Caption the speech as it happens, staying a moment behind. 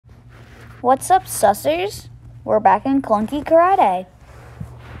What's up, sussers? We're back in Clunky Karate.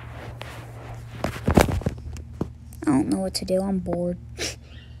 I don't know what to do. I'm bored.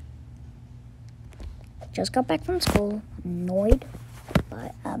 Just got back from school. Annoyed.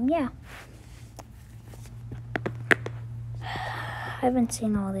 But, yeah. I haven't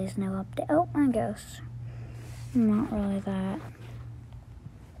seen all these new updates. Oh, my ghost. I'm not really that.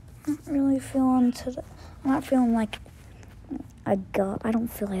 I'm not really feeling I'm not feeling like a god. I don't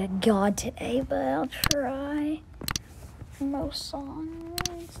feel like a god today, but I'll try most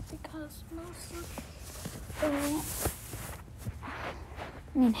songs because I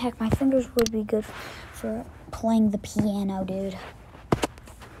mean, heck, my fingers would be good for playing the piano, dude.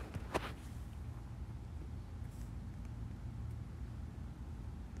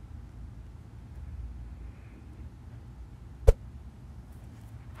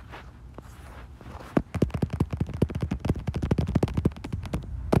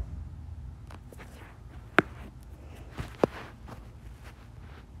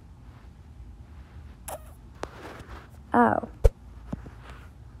 Oh.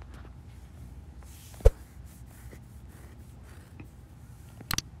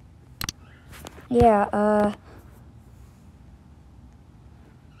 Yeah,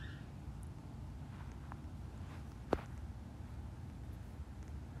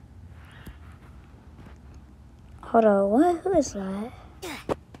 hold on, what? Who is that?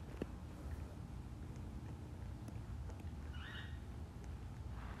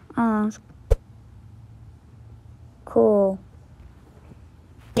 Cool.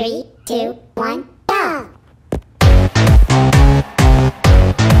 3, 2, 1, go!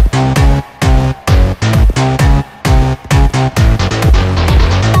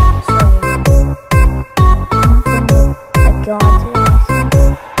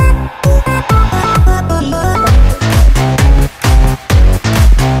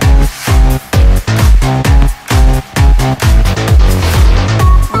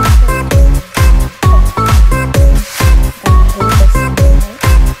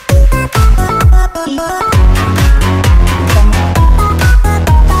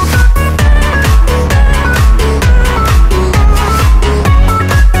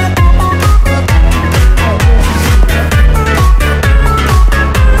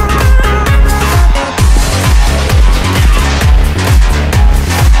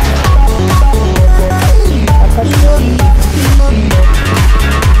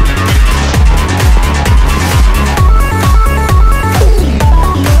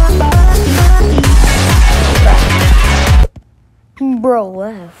 Bro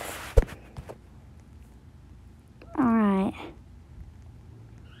left. Alright.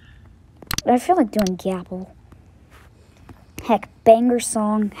 I feel like doing Gapple. Heck, banger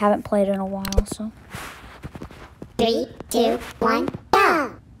song. Haven't played in a while, so. 3, 2, 1,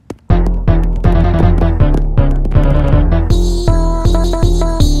 go!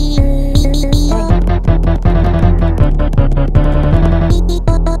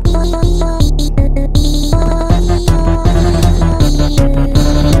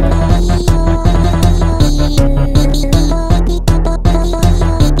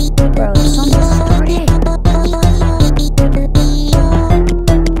 Bro, the song just started.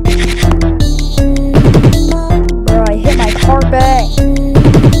 Bro, I hit my carpet.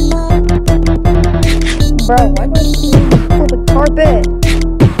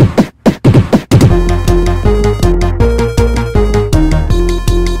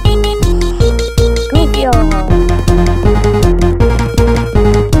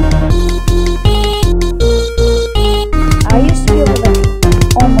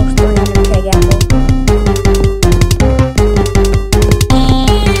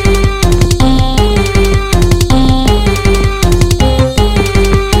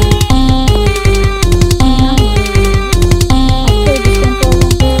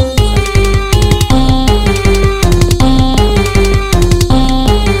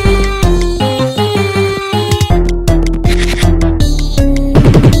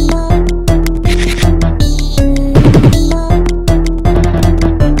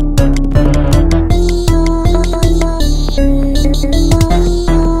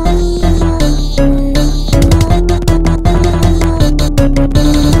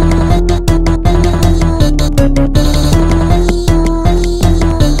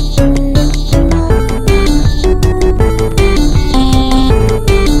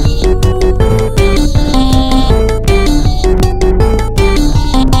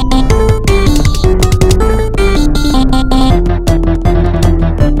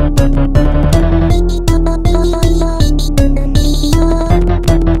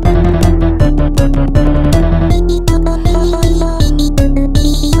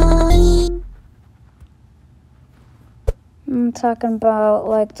 I'm talking about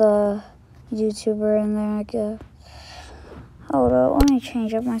like the YouTuber in there, I guess. Hold up, let me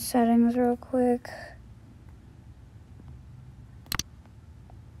change up my settings real quick.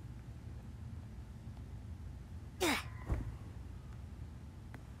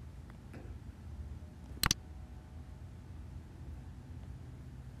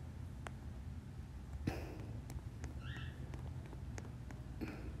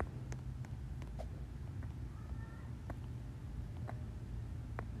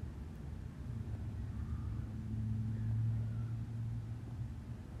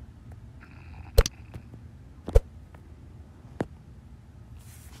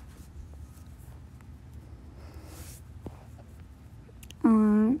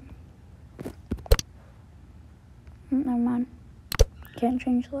 Never mind. Can't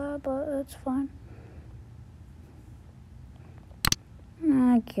change that, but it's fine.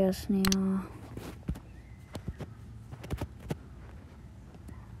 I guess now.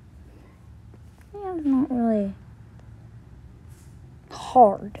 Yeah, it's not really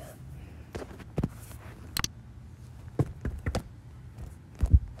hard.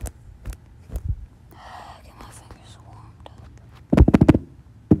 Get my fingers warmed up.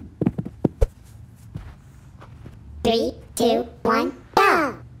 3, 2, 1,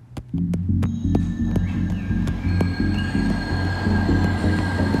 go!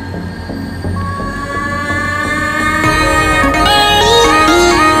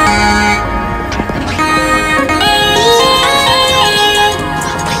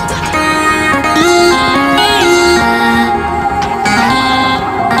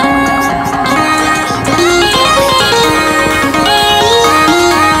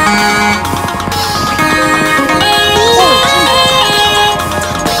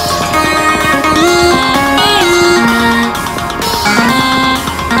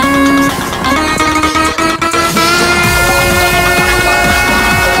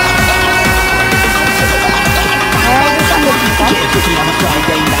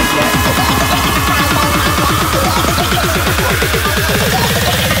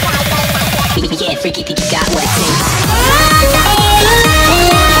 Yeah, freaky, think you got what it takes.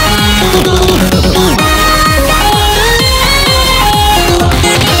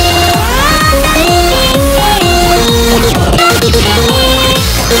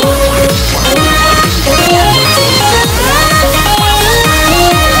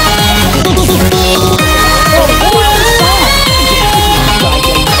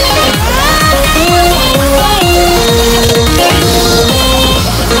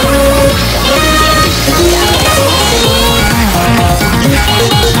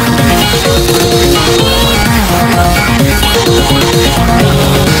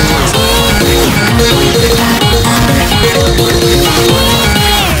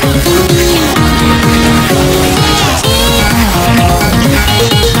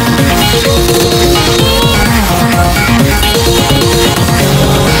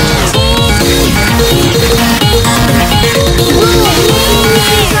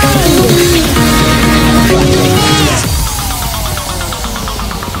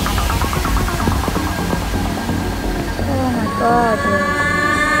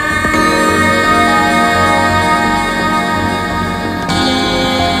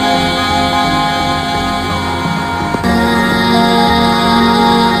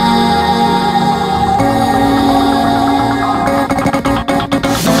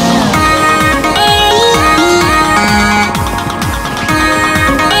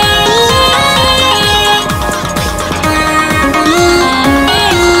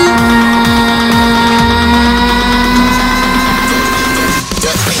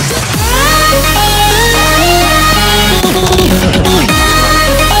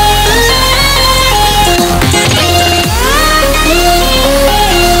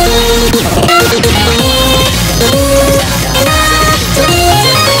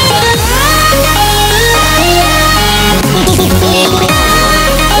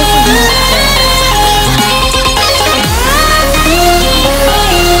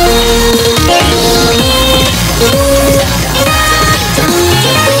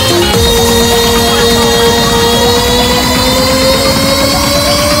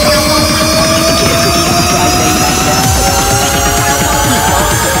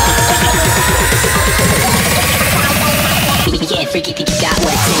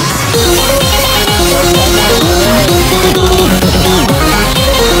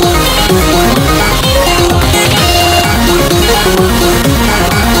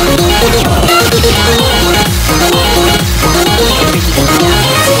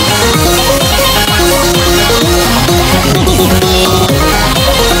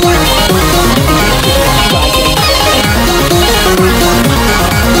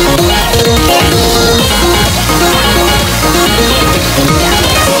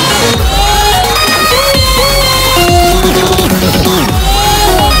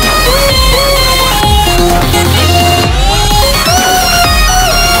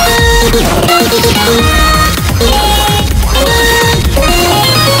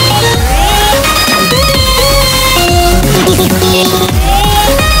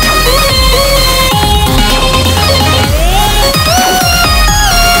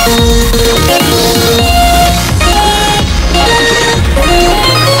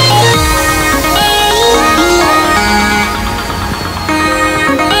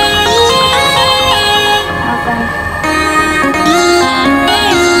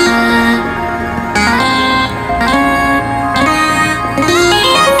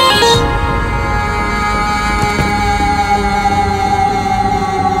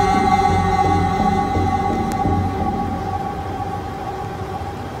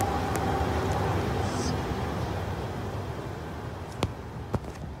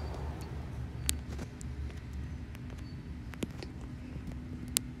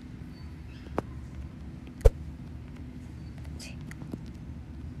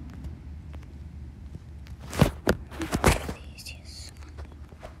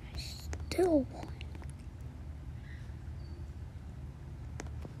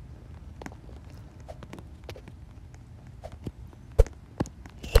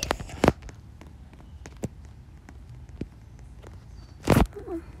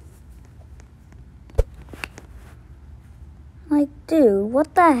 Dude,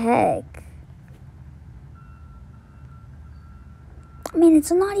 what the heck? I mean,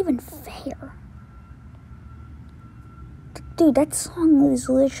 it's not even fair. Dude, that song is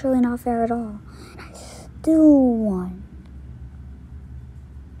literally not fair at all. And I still won.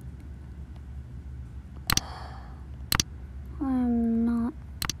 I'm not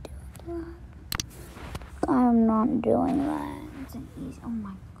doing that. I'm not doing that. It's an easy. Oh my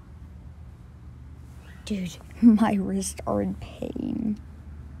god. Dude, my wrists are in pain.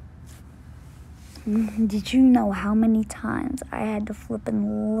 Did you know how many times I had to flip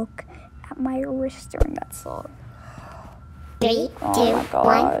and look at my wrist during that song? 3, 2, Oh my god.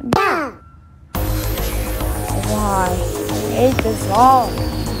 1, go! Why? I hate this song.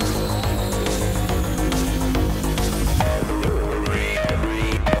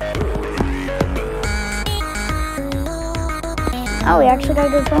 Oh, we actually got a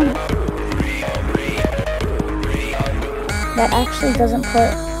good bonus. That actually doesn't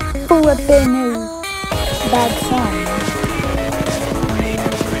put flipping a bad song.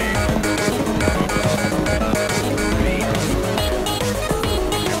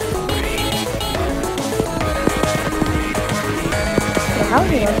 So how are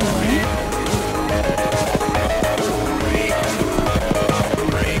you looking?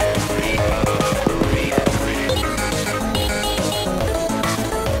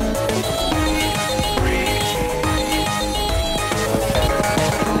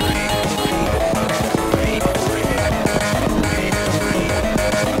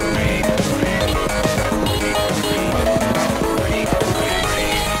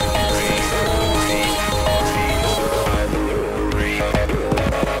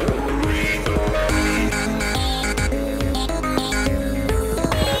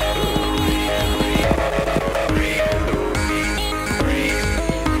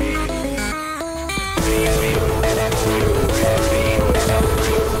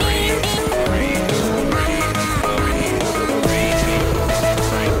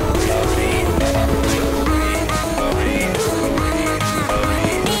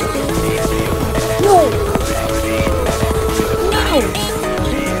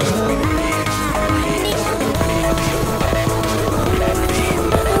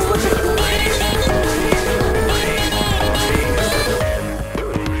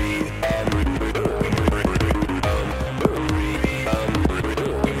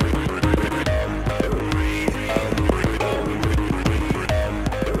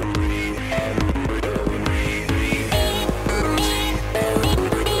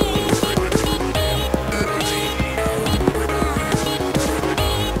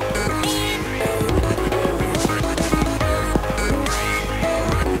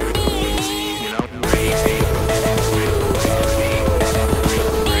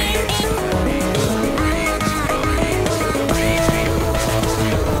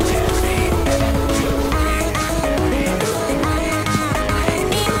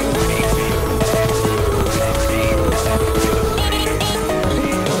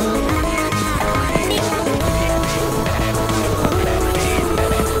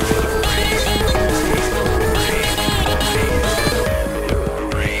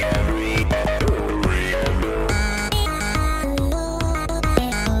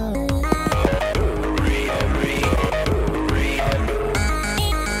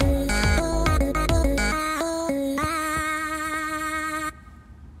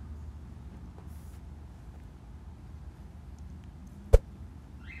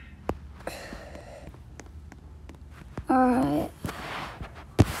 Alright.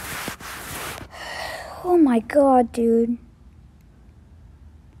 Oh my god, dude.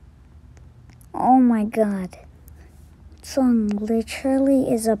 Oh my god. That song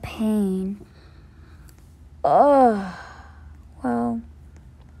literally is a pain. Ugh. Well,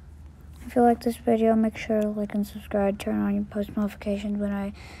 if you like this video, make sure to like and subscribe. Turn on your post notifications when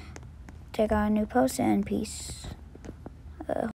I take out a new post, and peace.